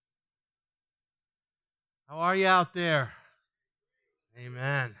How are you out there?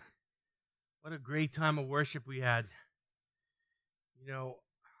 Amen. What a great time of worship we had. You know,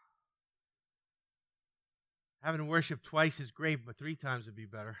 having worship twice is great, but 3 times would be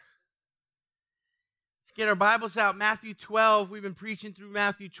better. Let's get our Bibles out. Matthew 12. We've been preaching through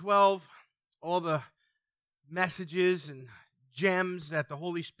Matthew 12, all the messages and gems that the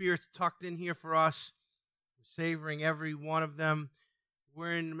Holy Spirit's tucked in here for us. We're savoring every one of them.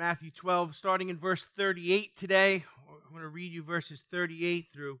 We're in Matthew 12, starting in verse 38 today. I'm going to read you verses 38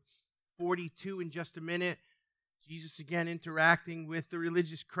 through 42 in just a minute. Jesus again interacting with the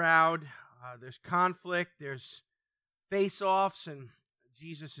religious crowd. There's conflict, there's face-offs, and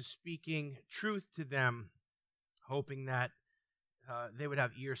Jesus is speaking truth to them, hoping that they would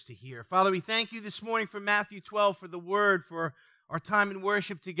have ears to hear. Father, we thank you this morning for Matthew 12, for the word, for our time in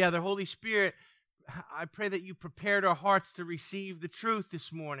worship together. Holy Spirit, I pray that you prepared our hearts to receive the truth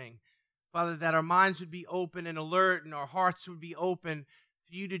this morning. Father, that our minds would be open and alert and our hearts would be open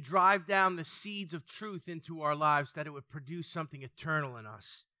for you to drive down the seeds of truth into our lives, that it would produce something eternal in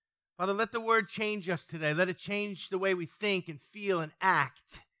us. Father, let the word change us today. Let it change the way we think and feel and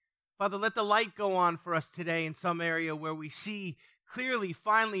act. Father, let the light go on for us today in some area where we see clearly,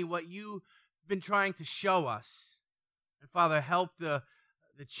 finally, what you've been trying to show us. And Father, help the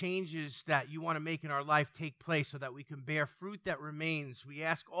changes that you want to make in our life take place so that we can bear fruit that remains. We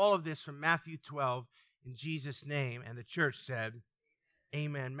ask all of this from Matthew 12 in Jesus' name. And the church said,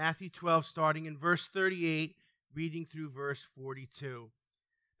 amen. Matthew 12, starting in verse 38, reading through verse 42.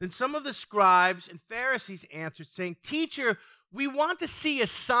 Then some of the scribes and Pharisees answered, saying, Teacher, we want to see a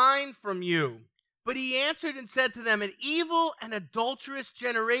sign from you. But he answered and said to them, An evil and adulterous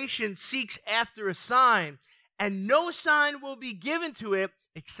generation seeks after a sign, and no sign will be given to it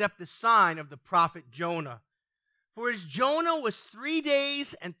except the sign of the prophet Jonah. For as Jonah was 3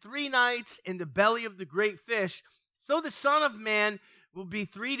 days and 3 nights in the belly of the great fish, so the Son of Man will be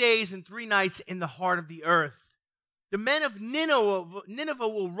 3 days and 3 nights in the heart of the earth. The men of Nineveh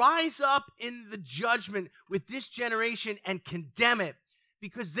will rise up in the judgment with this generation and condemn it,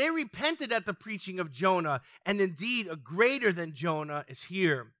 because they repented at the preaching of Jonah, and indeed a greater than Jonah is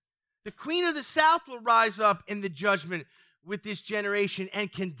here. The queen of the south will rise up in the judgment with this generation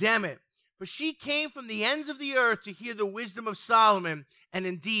and condemn it. For she came from the ends of the earth to hear the wisdom of Solomon, and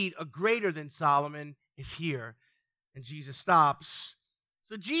indeed a greater than Solomon is here. And Jesus stops.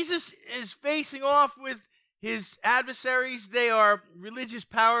 So Jesus is facing off with his adversaries. They are religious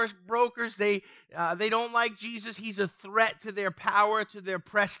power brokers. They don't like Jesus. He's a threat to their power, to their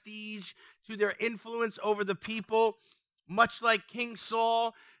prestige, to their influence over the people. Much like King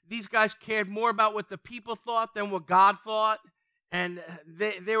Saul, these guys cared more about what the people thought than what God thought. And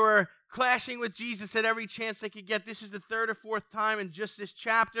they were clashing with Jesus at every chance they could get. This is the 3rd or 4th time in just this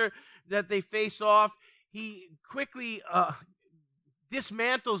chapter that they face off. He quickly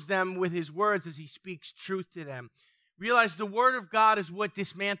dismantles them with his words as he speaks truth to them. Realize the word of God is what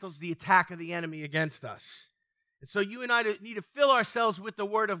dismantles the attack of the enemy against us. And so you and I need to fill ourselves with the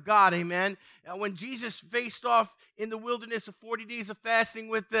word of God, amen? When Jesus faced off in the wilderness of 40 days of fasting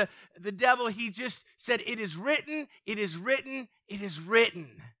with the devil, he just said, it is written, it is written, it is written.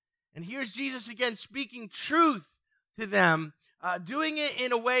 And here's Jesus again speaking truth to them, doing it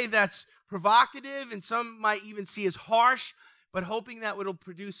in a way that's provocative and some might even see as harsh, but hoping that it'll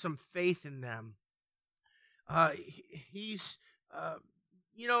produce some faith in them. As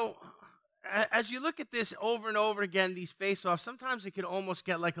you look at this over and over again, these face-offs, sometimes it can almost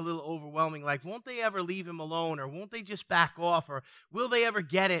get like a little overwhelming, like won't they ever leave him alone, or won't they just back off, or will they ever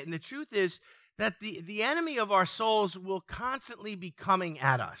get it? And the truth is that the enemy of our souls will constantly be coming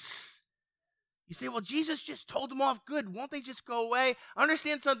at us. You say, well, Jesus just told them off good. Won't they just go away?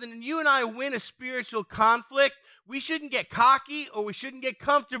 Understand something. When you and I win a spiritual conflict, we shouldn't get cocky or we shouldn't get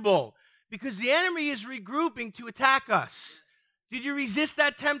comfortable, because the enemy is regrouping to attack us. Did you resist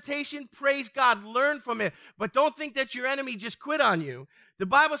that temptation? Praise God. Learn from it. But don't think that your enemy just quit on you. The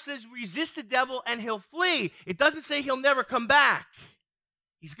Bible says resist the devil and he'll flee. It doesn't say he'll never come back.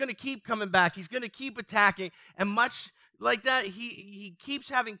 He's going to keep coming back. He's going to keep attacking. And much like that, he keeps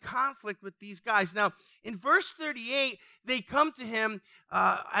having conflict with these guys. Now, in verse 38, they come to him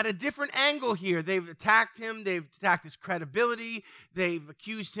at a different angle here. They've attacked him. They've attacked his credibility. They've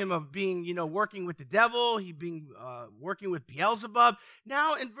accused him of being, working with the devil. He being working with Beelzebub.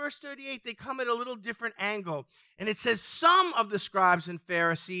 Now, in verse 38, they come at a little different angle. And it says, some of the scribes and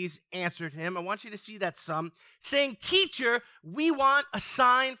Pharisees answered him. I want you to see that some, saying, Teacher, we want a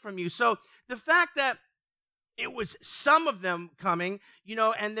sign from you. So the fact that it was some of them coming,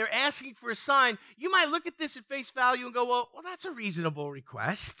 and they're asking for a sign. You might look at this at face value and go, well, that's a reasonable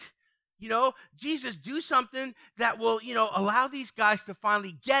request. Jesus, do something that will, allow these guys to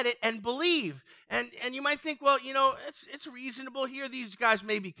finally get it and believe. And you might think, well, it's reasonable here. These guys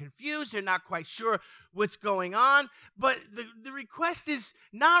may be confused. They're not quite sure what's going on. But the request is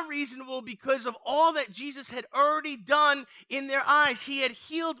not reasonable because of all that Jesus had already done in their eyes. He had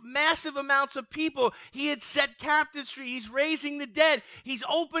healed massive amounts of people. He had set captives free. He's raising the dead. He's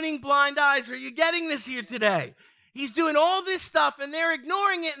opening blind eyes. Are you getting this here today? He's doing all this stuff, and they're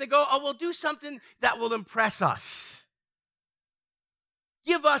ignoring it, and they go, oh, we'll do something that will impress us.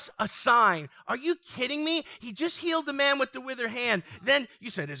 Give us a sign. Are you kidding me? He just healed the man with the withered hand. Then you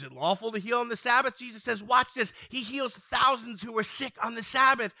said, is it lawful to heal on the Sabbath? Jesus says, watch this. He heals thousands who were sick on the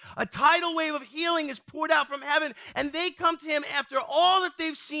Sabbath. A tidal wave of healing is poured out from heaven, and they come to him after all that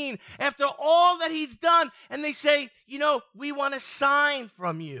they've seen, after all that he's done, and they say, we want a sign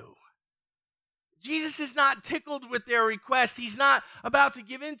from you. Jesus is not tickled with their request. He's not about to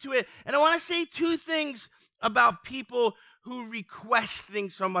give in to it. And I want to say two things about people who request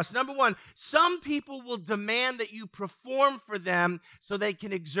things from us. Number one, some people will demand that you perform for them so they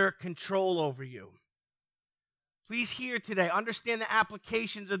can exert control over you. Please hear today, understand the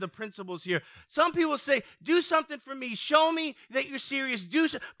applications of the principles here. Some people say, do something for me. Show me that you're serious.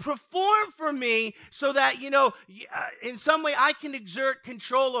 Perform for me so that, in some way I can exert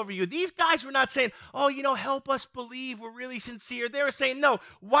control over you. These guys were not saying, help us believe we're really sincere. They were saying, no,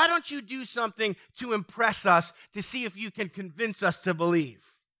 why don't you do something to impress us to see if you can convince us to believe?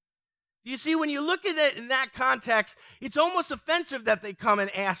 You see, when you look at it in that context, it's almost offensive that they come and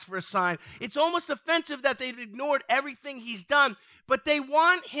ask for a sign. It's almost offensive that they've ignored everything he's done, but they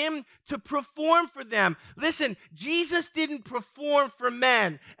want him to perform for them. Listen, Jesus didn't perform for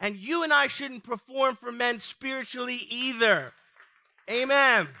men, and you and I shouldn't perform for men spiritually either.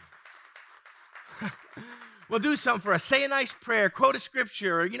 Amen. Well, do something for us. Say a nice prayer, quote a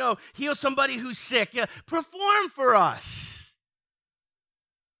scripture, or, heal somebody who's sick. Perform for us.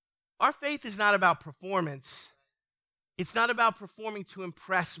 Our faith is not about performance. It's not about performing to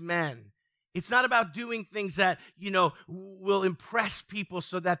impress men. It's not about doing things that, will impress people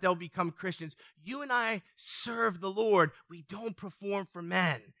so that they'll become Christians. You and I serve the Lord. We don't perform for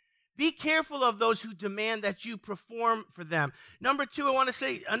men. Be careful of those who demand that you perform for them. Number two, I want to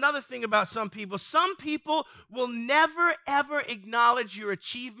say another thing about some people. Some people will never, ever acknowledge your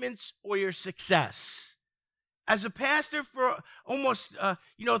achievements or your success. As a pastor for almost,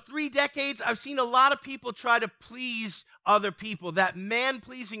 3 decades, I've seen a lot of people try to please other people. That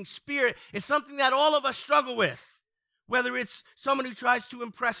man-pleasing spirit is something that all of us struggle with. Whether it's someone who tries to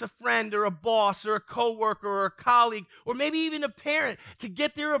impress a friend or a boss or a coworker or a colleague or maybe even a parent to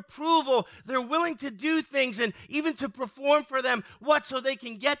get their approval, they're willing to do things and even to perform for them. What? So they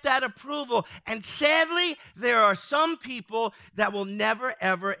can get that approval. And sadly, there are some people that will never,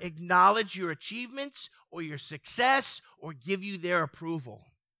 ever acknowledge your achievements or your success or give you their approval.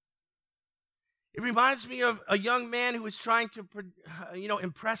 It reminds me of a young man who was trying to,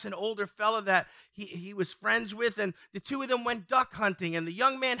 impress an older fella that he was friends with, and the two of them went duck hunting, and the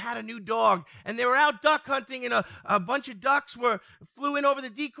young man had a new dog, and they were out duck hunting, and a bunch of ducks flew in over the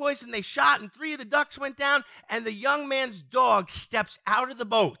decoys, and they shot, and 3 of the ducks went down, and the young man's dog steps out of the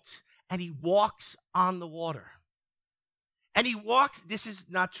boat, and he walks on the water. And he walks, this is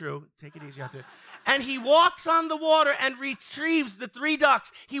not true, take it easy out there. And he walks on the water and retrieves the 3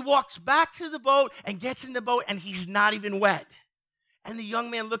 ducks. He walks back to the boat and gets in the boat, and he's not even wet. And the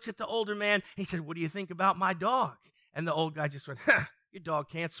young man looks at the older man. He said, what do you think about my dog? And the old guy just went, your dog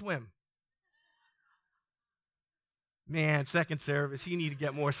can't swim. Man, second service, you need to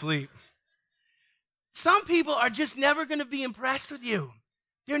get more sleep. Some people are just never going to be impressed with you.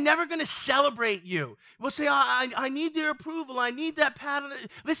 They're never going to celebrate you. We'll say, I need their approval. I need that pat on the...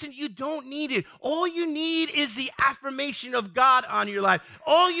 Listen, you don't need it. All you need is the affirmation of God on your life.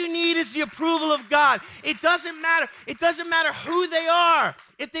 All you need is the approval of God. It doesn't matter. It doesn't matter who they are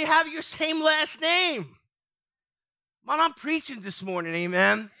if they have your same last name. Man, I'm preaching this morning,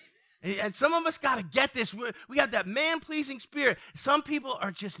 amen. And some of us got to get this. We got that man-pleasing spirit. Some people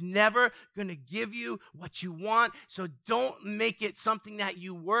are just never going to give you what you want, so don't make it something that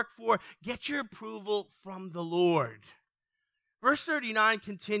you work for. Get your approval from the Lord. Verse 39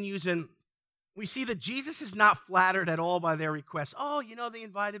 continues, and we see that Jesus is not flattered at all by their requests. Oh, they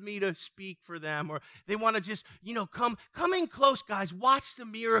invited me to speak for them, or they want to just, come in close, guys. Watch the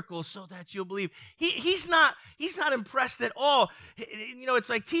miracles so that you'll believe. He's not impressed at all. It's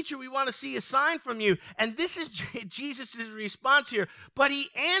like, teacher, we want to see a sign from you. And this is Jesus' response here. But he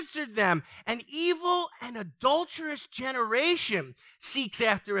answered them, an evil and adulterous generation seeks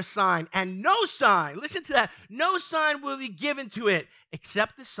after a sign, and no sign, listen to that, no sign will be given to it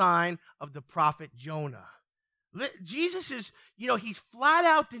except the sign of the prophet Jonah. Jesus is, he's flat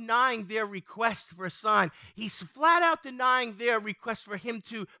out denying their request for a sign. He's flat out denying their request for him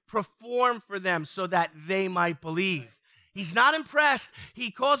to perform for them so that they might believe. He's not impressed. He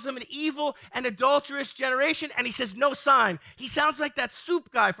calls them an evil and adulterous generation, and he says, no sign. He sounds like that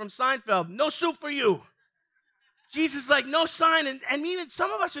soup guy from Seinfeld. No soup for you. Jesus is like, no sign. And even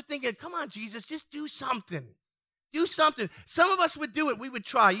some of us are thinking, come on, Jesus, just do something. Do something. Some of us would do it. We would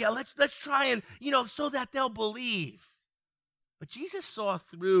try. Yeah, let's try and, so that they'll believe. But Jesus saw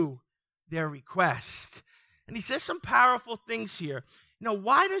through their request. And he says some powerful things here.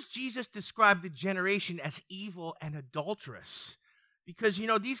 Why does Jesus describe the generation as evil and adulterous? Because,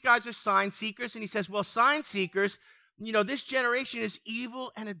 these guys are sign seekers. And he says, well, sign seekers, this generation is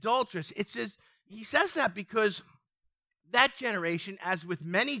evil and adulterous. He says that because that generation, as with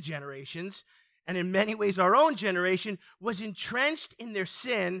many generations, and in many ways our own generation, was entrenched in their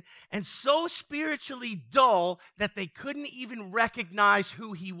sin and so spiritually dull that they couldn't even recognize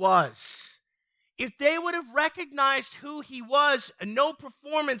who he was. If they would have recognized who he was, no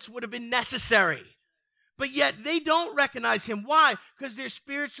performance would have been necessary. But yet they don't recognize him. Why? Because they're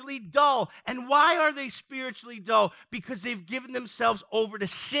spiritually dull. And why are they spiritually dull? Because they've given themselves over to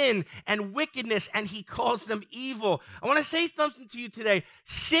sin and wickedness, and he calls them evil. I want to say something to you today.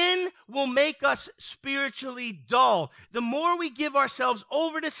 Sin will make us spiritually dull. The more we give ourselves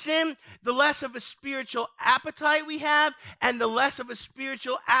over to sin, the less of a spiritual appetite we have, and the less of a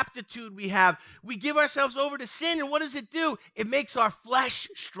spiritual aptitude we have. We give ourselves over to sin, and what does it do? It makes our flesh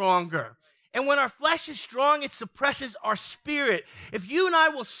stronger. And when our flesh is strong, it suppresses our spirit. If you and I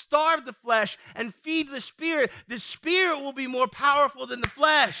will starve the flesh and feed the spirit will be more powerful than the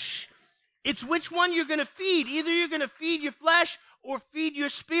flesh. It's which one you're going to feed. Either you're going to feed your flesh or feed your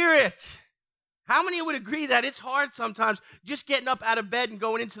spirit. How many would agree that it's hard sometimes just getting up out of bed and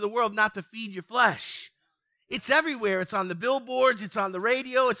going into the world not to feed your flesh? It's everywhere. It's on the billboards. It's on the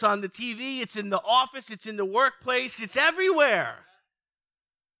radio. It's on the TV. It's in the office. It's in the workplace. It's everywhere.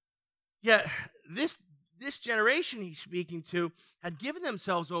 Yet this generation he's speaking to had given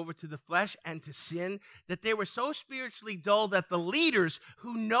themselves over to the flesh and to sin, that they were so spiritually dull that the leaders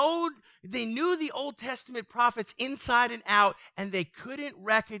who knew the Old Testament prophets inside and out, and they couldn't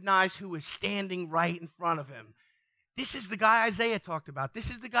recognize who was standing right in front of him. This is the guy Isaiah talked about. This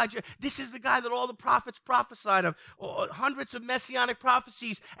is the guy that all the prophets prophesied of, hundreds of messianic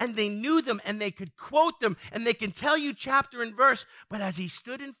prophecies, and they knew them, and they could quote them, and they can tell you chapter and verse, but as he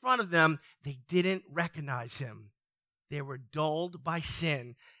stood in front of them, they didn't recognize him. They were dulled by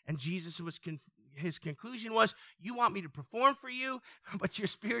sin, and his conclusion was, you want me to perform for you, but you're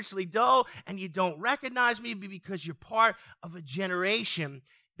spiritually dull, and you don't recognize me because you're part of a generation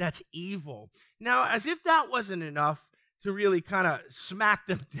that's evil. Now, as if that wasn't enough to really kind of smack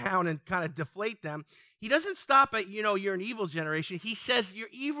them down and kind of deflate them, he doesn't stop at, you're an evil generation. He says you're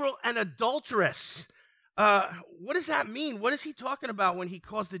evil and adulterous. What does that mean? What is he talking about when he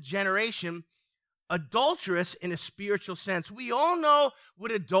calls the generation adulterous in a spiritual sense? We all know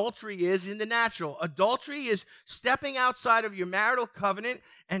what adultery is in the natural. Adultery is stepping outside of your marital covenant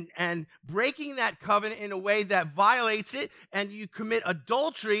and breaking that covenant in a way that violates it, and you commit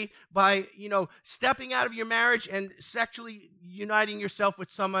adultery by, stepping out of your marriage and sexually uniting yourself with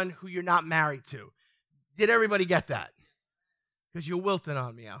someone who you're not married to. Did everybody get that? Because you're wilting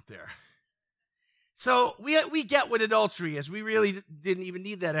on me out there. So we get what adultery is. We really didn't even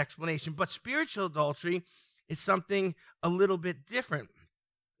need that explanation. But spiritual adultery is something a little bit different.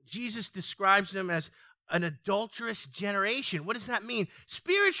 Jesus describes them as an adulterous generation. What does that mean?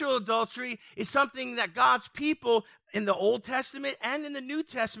 Spiritual adultery is something that God's people in the Old Testament and in the New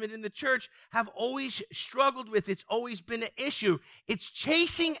Testament in the church have always struggled with. It's always been an issue. It's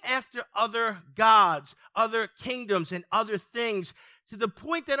chasing after other gods, other kingdoms, and other things, to the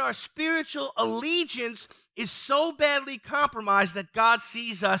point that our spiritual allegiance is so badly compromised that God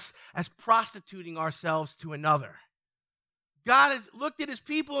sees us as prostituting ourselves to another. God has looked at his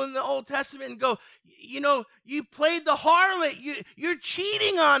people in the Old Testament and go, you played the harlot. You're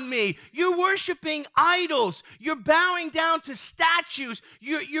cheating on me. You're worshiping idols. You're bowing down to statues.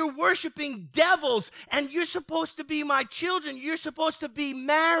 You're worshiping devils. And you're supposed to be my children. You're supposed to be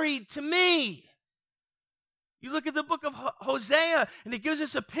married to me. You look at the book of Hosea, and it gives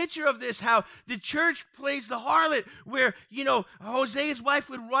us a picture of this, how the church plays the harlot, where, Hosea's wife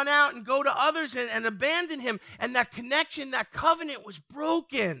would run out and go to others and abandon him, and that connection, that covenant was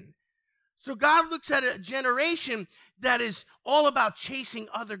broken. So God looks at a generation that is all about chasing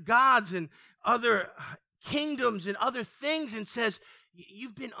other gods and other kingdoms and other things and says,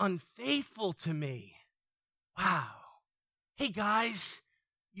 you've been unfaithful to me. Wow. Hey, guys.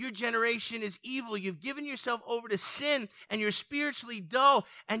 Your generation is evil. You've given yourself over to sin, and you're spiritually dull,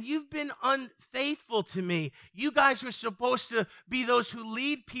 and you've been unfaithful to me. You guys were supposed to be those who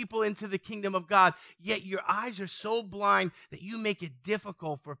lead people into the kingdom of God, yet your eyes are so blind that you make it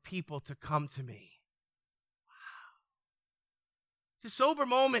difficult for people to come to me. Wow. It's a sober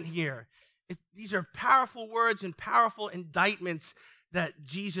moment here. These are powerful words and powerful indictments that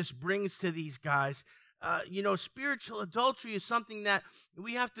Jesus brings to these guys. Spiritual adultery is something that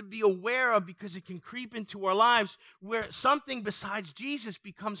we have to be aware of because it can creep into our lives where something besides Jesus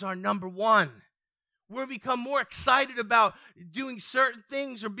becomes our number one. We become more excited about doing certain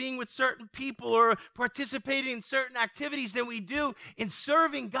things or being with certain people or participating in certain activities than we do in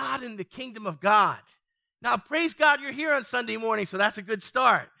serving God in the kingdom of God. Now, praise God, you're here on Sunday morning, so that's a good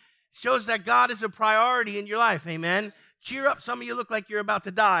start. It shows that God is a priority in your life, amen? Cheer up. Some of you look like you're about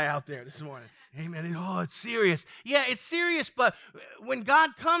to die out there this morning. Amen. Oh, it's serious. Yeah, it's serious, but when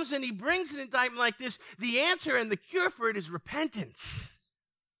God comes and he brings an indictment like this, the answer and the cure for it is repentance.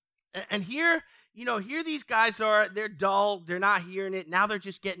 And here these guys they're dull. They're not hearing it. Now they're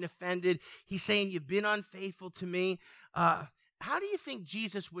just getting offended. He's saying, you've been unfaithful to me. How do you think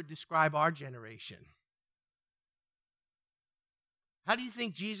Jesus would describe our generation? How do you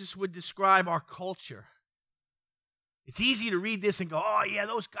think Jesus would describe our culture? It's easy to read this and go, oh, yeah,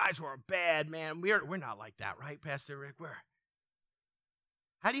 those guys were bad, man. We're not like that, right, Pastor Rick?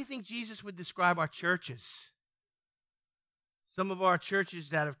 How do you think Jesus would describe our churches? Some of our churches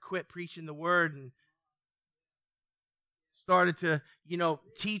that have quit preaching the word and started to,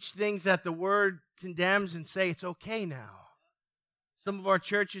 teach things that the word condemns and say it's okay now. Some of our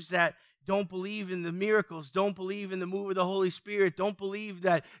churches that don't believe in the miracles, don't believe in the move of the Holy Spirit, don't believe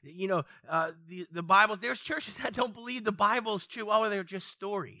that, the Bible. There's churches that don't believe the Bible is true. Oh, they're just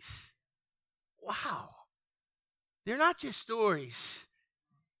stories. Wow. They're not just stories.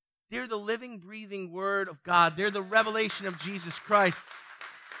 They're the living, breathing Word of God. They're the revelation of Jesus Christ.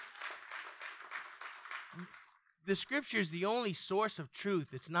 The Scripture is the only source of truth.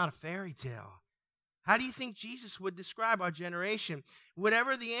 It's not a fairy tale. How do you think Jesus would describe our generation?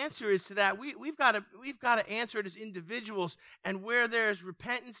 Whatever the answer is to that, we've got to answer it as individuals. And where there's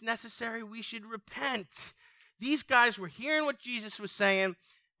repentance necessary, we should repent. These guys were hearing what Jesus was saying,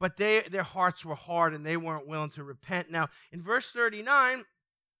 but their hearts were hard and they weren't willing to repent. Now, in verse 39,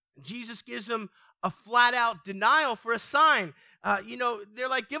 Jesus gives them a flat-out denial for a sign. They're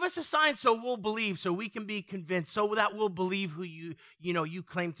like, give us a sign so we'll believe, so we can be convinced, so that we'll believe who you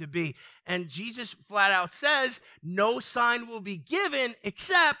claim to be. And Jesus flat-out says, no sign will be given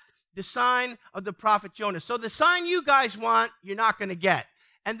except the sign of the prophet Jonah. So the sign you guys want, you're not going to get.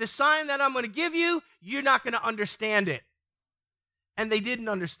 And the sign that I'm going to give you, you're not going to understand it. And they didn't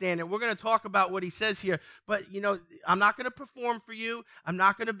understand it. We're going to talk about what he says here. But, I'm not going to perform for you. I'm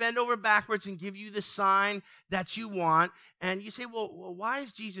not going to bend over backwards and give you the sign that you want. And you say, well, why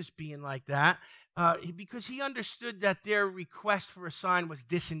is Jesus being like that? Because he understood that their request for a sign was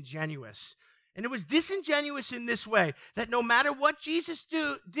disingenuous. And it was disingenuous in this way, that no matter what Jesus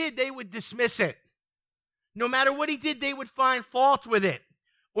did, they would dismiss it. No matter what he did, they would find fault with it.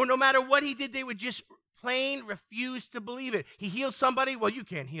 Or no matter what he did, they would just plain refuse to believe it. He heals somebody, well, you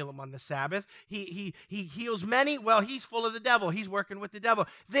can't heal him on the Sabbath. He heals many, well, he's full of the devil. He's working with the devil.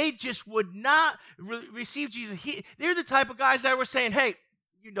 They just would not receive Jesus. They're the type of guys that were saying, hey,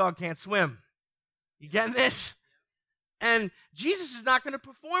 your dog can't swim. You getting this? And Jesus is not going to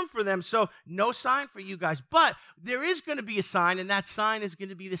perform for them, so no sign for you guys. But there is going to be a sign, and that sign is going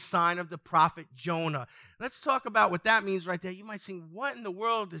to be the sign of the prophet Jonah. Let's talk about what that means right there. You might think, what in the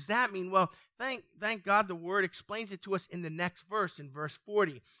world does that mean? Well, thank God the word explains it to us in the next verse, in verse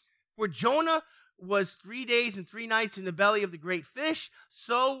 40. For Jonah was 3 days and 3 nights in the belly of the great fish,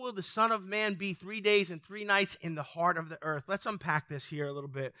 so will the Son of Man be 3 days and 3 nights in the heart of the earth. Let's unpack this here a little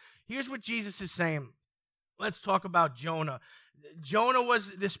bit. Here's what Jesus is saying. Let's talk about Jonah. Jonah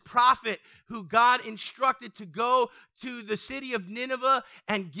was this prophet who God instructed to go to the city of Nineveh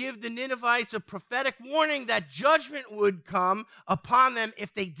and give the Ninevites a prophetic warning that judgment would come upon them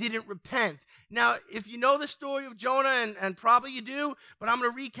if they didn't repent. Now, if you know the story of Jonah, and probably you do, but I'm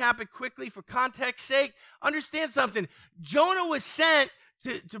going to recap it quickly for context's sake, understand something. Jonah was sent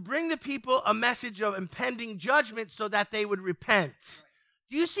to bring the people a message of impending judgment so that they would repent.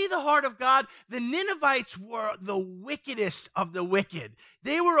 Do you see the heart of God? The Ninevites were the wickedest of the wicked.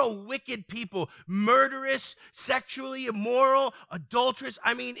 They were a wicked people, murderous, sexually immoral, adulterous.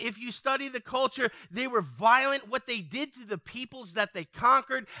 I mean, if you study the culture, they were violent. What they did to the peoples that they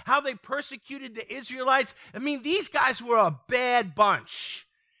conquered, how they persecuted the Israelites. I mean, these guys were a bad bunch.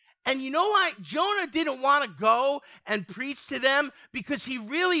 And you know what? Jonah didn't want to go and preach to them because he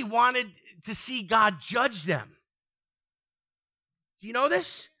really wanted to see God judge them. Do you know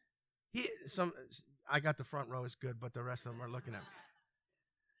this? I got the front row is good, but the rest of them are looking at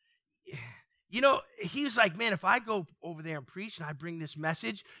me. You know, he was like, man, if I go over there and preach and I bring this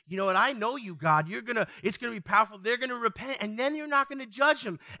message, you know what? I know you, God. It's going to be powerful. They're going to repent, and then you're not going to judge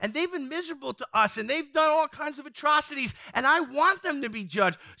them. And they've been miserable to us, and they've done all kinds of atrocities, and I want them to be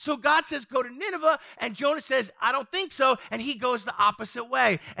judged. So God says, go to Nineveh, and Jonah says, I don't think so, and he goes the opposite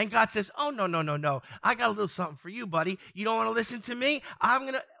way. And God says, oh, no. I got a little something for you, buddy. You don't want to listen to me? I'm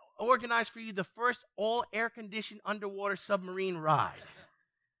going to organize for you the first all-air-conditioned underwater submarine ride.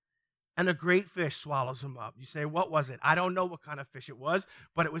 And a great fish swallows him up. You say, what was it? I don't know what kind of fish it was,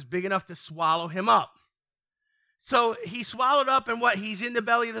 but it was big enough to swallow him up. So he swallowed up, and he's in the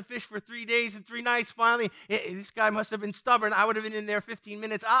belly of the fish for 3 days and 3 nights. Finally, this guy must have been stubborn. I would have been in there 15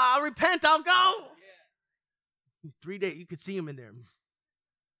 minutes. I'll repent. I'll go. Yeah. 3 days. You could see him in there.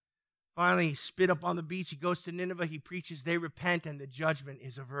 Finally, he spit up on the beach. He goes to Nineveh. He preaches. They repent, and the judgment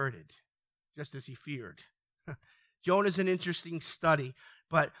is averted, just as he feared. Jonah's an interesting study,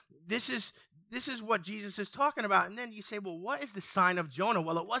 but this is what Jesus is talking about. And then you say, well, what is the sign of Jonah?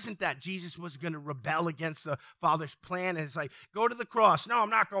 Well, it wasn't that Jesus was going to rebel against the Father's plan, and it's like, go to the cross. No,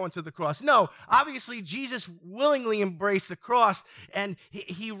 I'm not going to the cross. No, obviously, Jesus willingly embraced the cross, and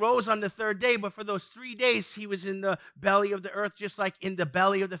he rose on the third day, but for those 3 days, he was in the belly of the earth, just like in the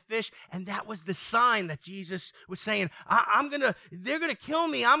belly of the fish, and that was the sign that Jesus was saying, they're going to kill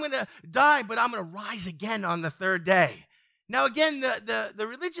me, I'm going to die, but I'm going to rise again on the third day. Now, again, the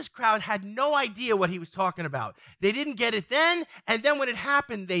religious crowd had no idea what he was talking about. They didn't get it then, and then when it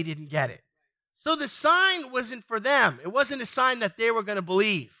happened, they didn't get it. So the sign wasn't for them. It wasn't a sign that they were going to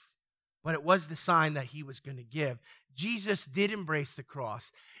believe, but it was the sign that he was going to give. Jesus did embrace the cross.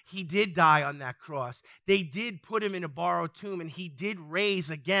 He did die on that cross. They did put him in a borrowed tomb, and he did raise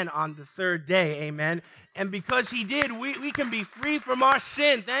again on the third day, amen? And because he did, we can be free from our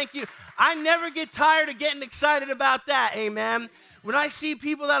sin. Thank you. I never get tired of getting excited about that, amen? When I see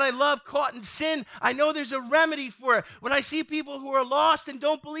people that I love caught in sin, I know there's a remedy for it. When I see people who are lost and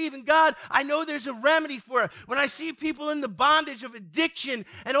don't believe in God, I know there's a remedy for it. When I see people in the bondage of addiction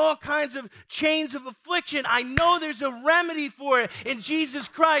and all kinds of chains of affliction, I know there's a remedy for it in Jesus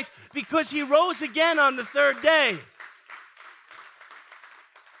Christ because he rose again on the third day.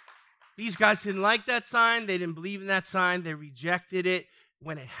 These guys didn't like that sign. They didn't believe in that sign. They rejected it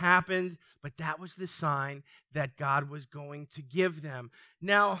when it happened, but that was the sign that God was going to give them.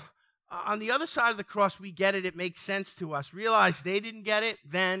 Now, on the other side of the cross, we get it. It makes sense to us. Realize they didn't get it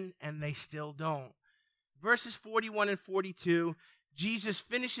then, and they still don't. Verses 41 and 42, Jesus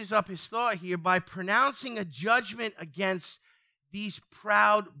finishes up his thought here by pronouncing a judgment against these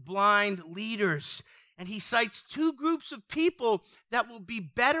proud, blind leaders. And he cites 2 groups of people that will be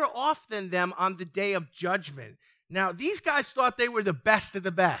better off than them on the day of judgment. Now, these guys thought they were the best of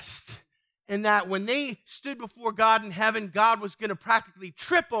the best, and that when they stood before God in heaven, God was going to practically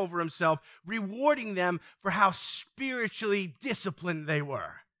trip over himself, rewarding them for how spiritually disciplined they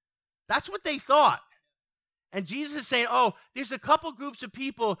were. That's what they thought. And Jesus is saying, there's a couple groups of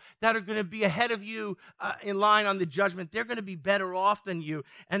people that are going to be ahead of you in line on the judgment. They're going to be better off than you.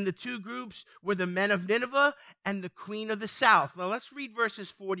 And the 2 groups were the men of Nineveh and the queen of the south. Now, let's read verses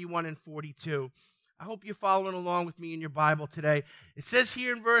 41 and 42. I hope you're following along with me in your Bible today. It says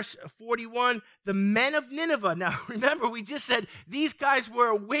here in verse 41, the men of Nineveh. Now, remember, we just said these guys were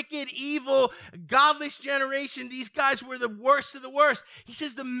a wicked, evil, godless generation. These guys were the worst of the worst. He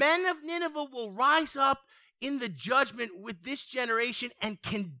says the men of Nineveh will rise up in the judgment with this generation and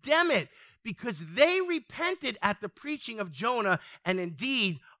condemn it because they repented at the preaching of Jonah, and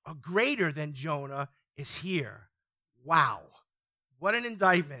indeed, a greater than Jonah is here. Wow. What an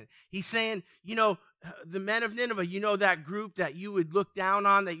indictment. He's saying, the men of Nineveh, you know, that group that you would look down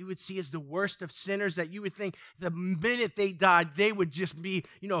on, that you would see as the worst of sinners, that you would think the minute they died, they would just be,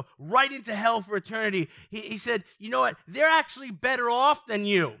 right into hell for eternity. He said, you know what? They're actually better off than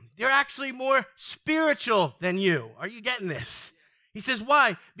you. They're actually more spiritual than you. Are you getting this? He says,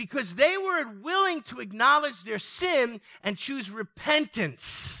 why? Because they were willing to acknowledge their sin and choose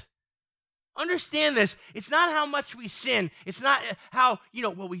repentance. Understand this. It's not how much we sin. It's not how,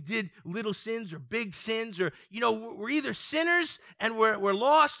 we did little sins or big sins, or, we're either sinners and we're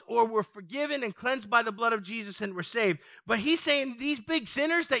lost, or we're forgiven and cleansed by the blood of Jesus and we're saved. But he's saying these big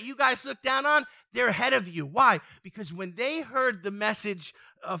sinners that you guys look down on, they're ahead of you. Why? Because when they heard the message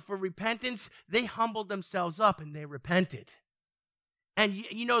for repentance, they humbled themselves up and they repented. And,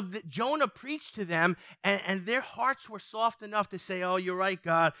 Jonah preached to them, and their hearts were soft enough to say, oh, you're right,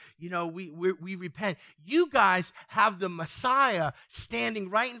 God. We repent. You guys have the Messiah standing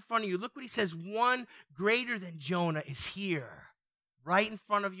right in front of you. Look what he says. One greater than Jonah is here, right in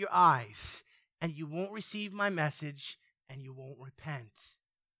front of your eyes. And you won't receive my message, and you won't repent.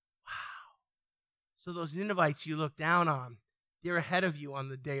 Wow. So those Ninevites you look down on, they're ahead of you on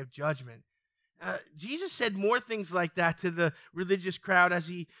the day of judgment. Jesus said more things like that to the religious crowd as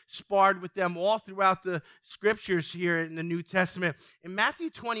he sparred with them all throughout the scriptures here in the New Testament. In Matthew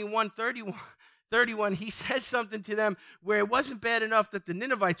 21:31, he says something to them where it wasn't bad enough that the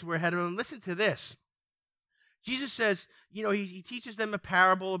Ninevites were ahead of him. Listen to this. Jesus says, he teaches them a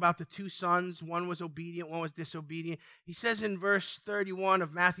parable about the two sons. One was obedient, one was disobedient. He says in verse 31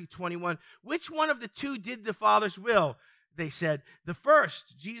 of Matthew 21, which one of the two did the Father's will? They said, the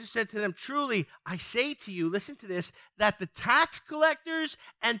first. Jesus said to them, truly, I say to you, listen to this, that the tax collectors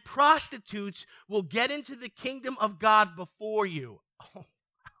and prostitutes will get into the kingdom of God before you. Oh, wow.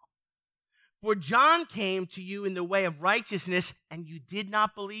 For John came to you in the way of righteousness, and you did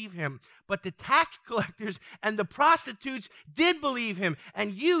not believe him. But the tax collectors and the prostitutes did believe him.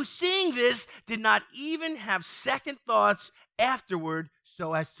 And you, seeing this, did not even have second thoughts afterward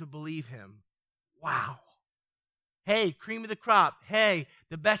so as to believe him. Wow. Hey, cream of the crop. Hey,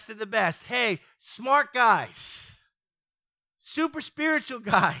 the best of the best. Hey, smart guys. Super spiritual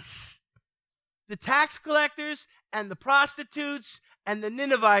guys. The tax collectors and the prostitutes and the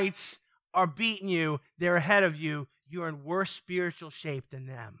Ninevites are beating you. They're ahead of you. You're in worse spiritual shape than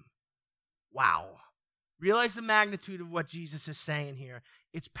them. Wow. Realize the magnitude of what Jesus is saying here.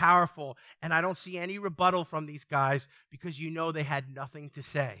 It's powerful, and I don't see any rebuttal from these guys because they had nothing to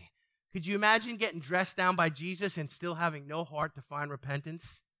say. Could you imagine getting dressed down by Jesus and still having no heart to find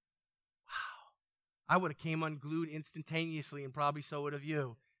repentance? Wow. I would have came unglued instantaneously, and probably so would have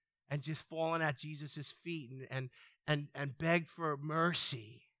you, and just fallen at Jesus' feet and begged for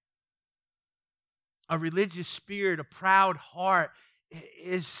mercy. A religious spirit, a proud heart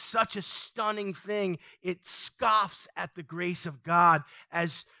is such a stunning thing. It scoffs at the grace of God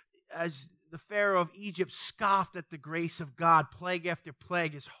as the Pharaoh of Egypt scoffed at the grace of God. Plague after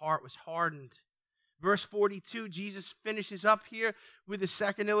plague, his heart was hardened. Verse 42, Jesus finishes up here with a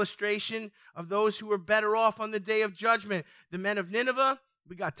second illustration of those who are better off on the day of judgment. The men of Nineveh,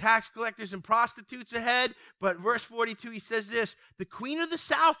 we got tax collectors and prostitutes ahead, but verse 42, he says this, the queen of the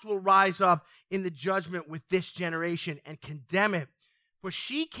south will rise up in the judgment with this generation and condemn it. For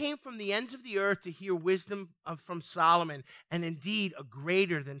she came from the ends of the earth to hear wisdom from Solomon, and indeed a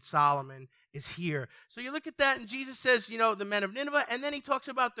greater than Solomon is here. So you look at that, and Jesus says, the men of Nineveh, and then he talks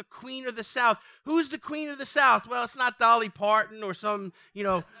about the queen of the south. Who's the queen of the south? Well, it's not Dolly Parton or some,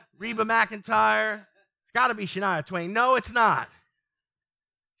 Reba McEntire. It's got to be Shania Twain. No, it's not.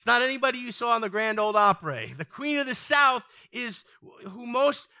 It's not anybody you saw in the Grand Ole Opry. The queen of the south is who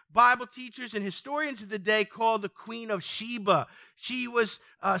most Bible teachers and historians of the day call the Queen of Sheba. She was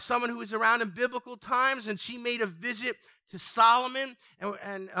someone who was around in biblical times, and she made a visit to Solomon,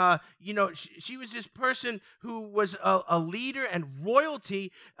 and she was this person who was a leader and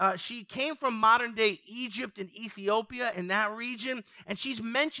royalty. She came from modern-day Egypt and Ethiopia in that region, and she's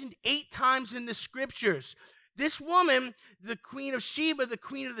mentioned 8 times in the scriptures. This woman, the Queen of Sheba, the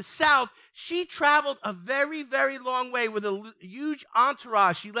Queen of the South, she traveled a very, very long way with a huge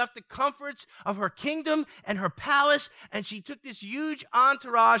entourage. She left the comforts of her kingdom and her palace, and she took this huge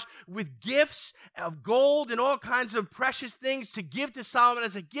entourage with gifts of gold and all kinds of precious things to give to Solomon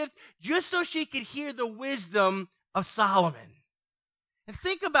as a gift, just so she could hear the wisdom of Solomon. And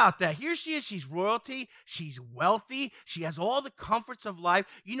think about that. Here she is. She's royalty. She's wealthy. She has all the comforts of life.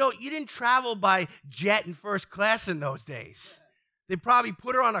 You didn't travel by jet in first class in those days. They probably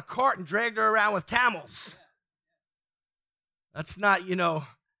put her on a cart and dragged her around with camels. That's not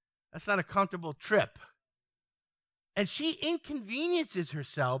a comfortable trip. And she inconveniences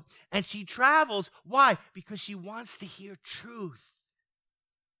herself and she travels. Why? Because she wants to hear truth.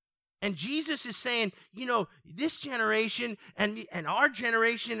 And Jesus is saying, this generation and our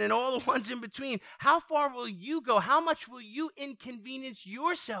generation and all the ones in between, how far will you go? How much will you inconvenience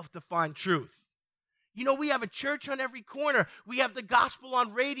yourself to find truth? We have a church on every corner. We have the gospel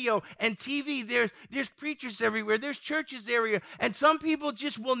on radio and TV. There's preachers everywhere. There's churches everywhere. And some people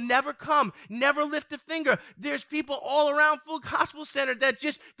just will never come, never lift a finger. There's people all around Full Gospel Center that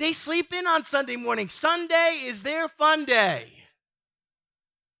they sleep in on Sunday morning. Sunday is their fun day.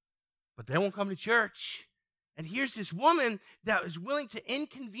 But they won't come to church. And here's this woman that is willing to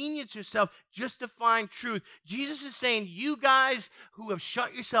inconvenience herself just to find truth. Jesus is saying, you guys who have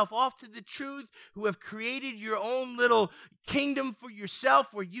shut yourself off to the truth, who have created your own little kingdom for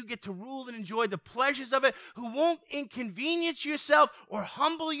yourself where you get to rule and enjoy the pleasures of it, who won't inconvenience yourself or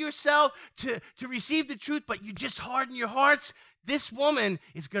humble yourself to receive the truth, but you just harden your hearts, this woman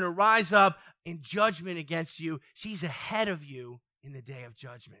is going to rise up in judgment against you. She's ahead of you in the day of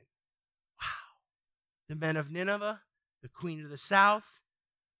judgment. The men of Nineveh, the queen of the south,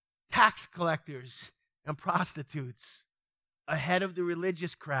 tax collectors and prostitutes ahead of the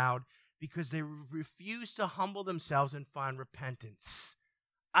religious crowd because they refuse to humble themselves and find repentance.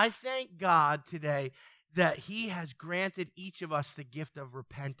 I thank God today that he has granted each of us the gift of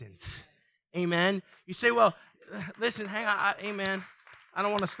repentance. Amen. You say, well, listen, hang on. Amen. I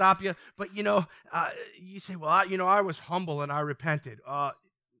don't want to stop you. But, you say, well, I was humble and I repented.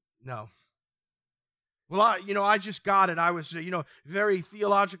 No. Well, I just got it. I was, very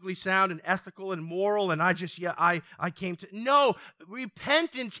theologically sound and ethical and moral, and I came to... No,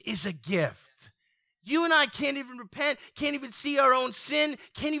 repentance is a gift. You and I can't even repent, can't even see our own sin,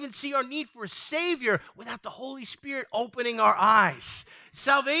 can't even see our need for a Savior without the Holy Spirit opening our eyes.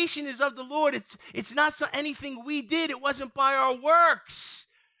 Salvation is of the Lord. It's not anything we did. It wasn't by our works.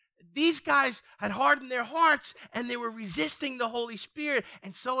 These guys had hardened their hearts, and they were resisting the Holy Spirit,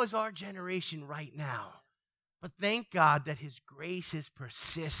 and so is our generation right now. But thank God that his grace is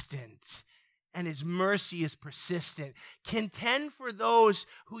persistent and his mercy is persistent. Contend for those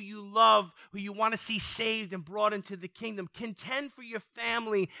who you love, who you want to see saved and brought into the kingdom. Contend for your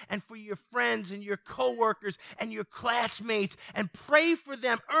family and for your friends and your coworkers and your classmates, and pray for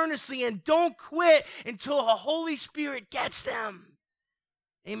them earnestly, and don't quit until the Holy Spirit gets them.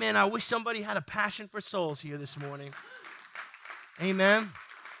 Amen. I wish somebody had a passion for souls here this morning. Amen.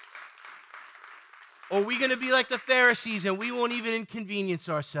 Or are we going to be like the Pharisees and we won't even inconvenience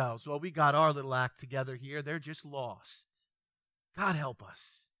ourselves? Well, we got our little act together here. They're just lost. God help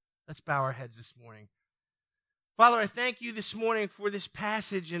us. Let's bow our heads this morning. Father, I thank you this morning for this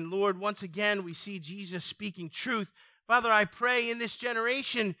passage. And Lord, once again, we see Jesus speaking truth. Father, I pray in this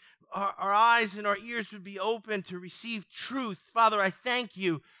generation, our eyes and our ears would be open to receive truth. Father, I thank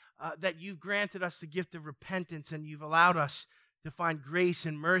you that you've granted us the gift of repentance, and you've allowed us to find grace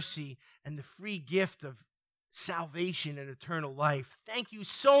and mercy and the free gift of salvation and eternal life. Thank you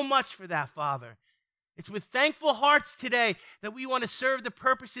so much for that, Father. It's with thankful hearts today that we want to serve the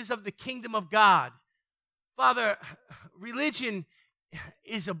purposes of the kingdom of God. Father, religion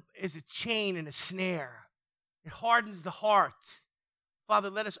is a chain and a snare. It hardens the heart. Father,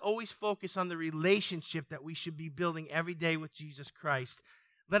 let us always focus on the relationship that we should be building every day with Jesus Christ.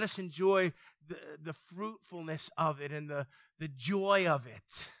 Let us enjoy the fruitfulness of it and the joy of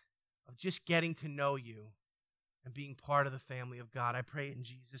it, of just getting to know you and being part of the family of God. I pray in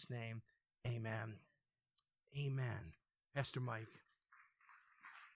Jesus' name, amen. Amen. Pastor Mike.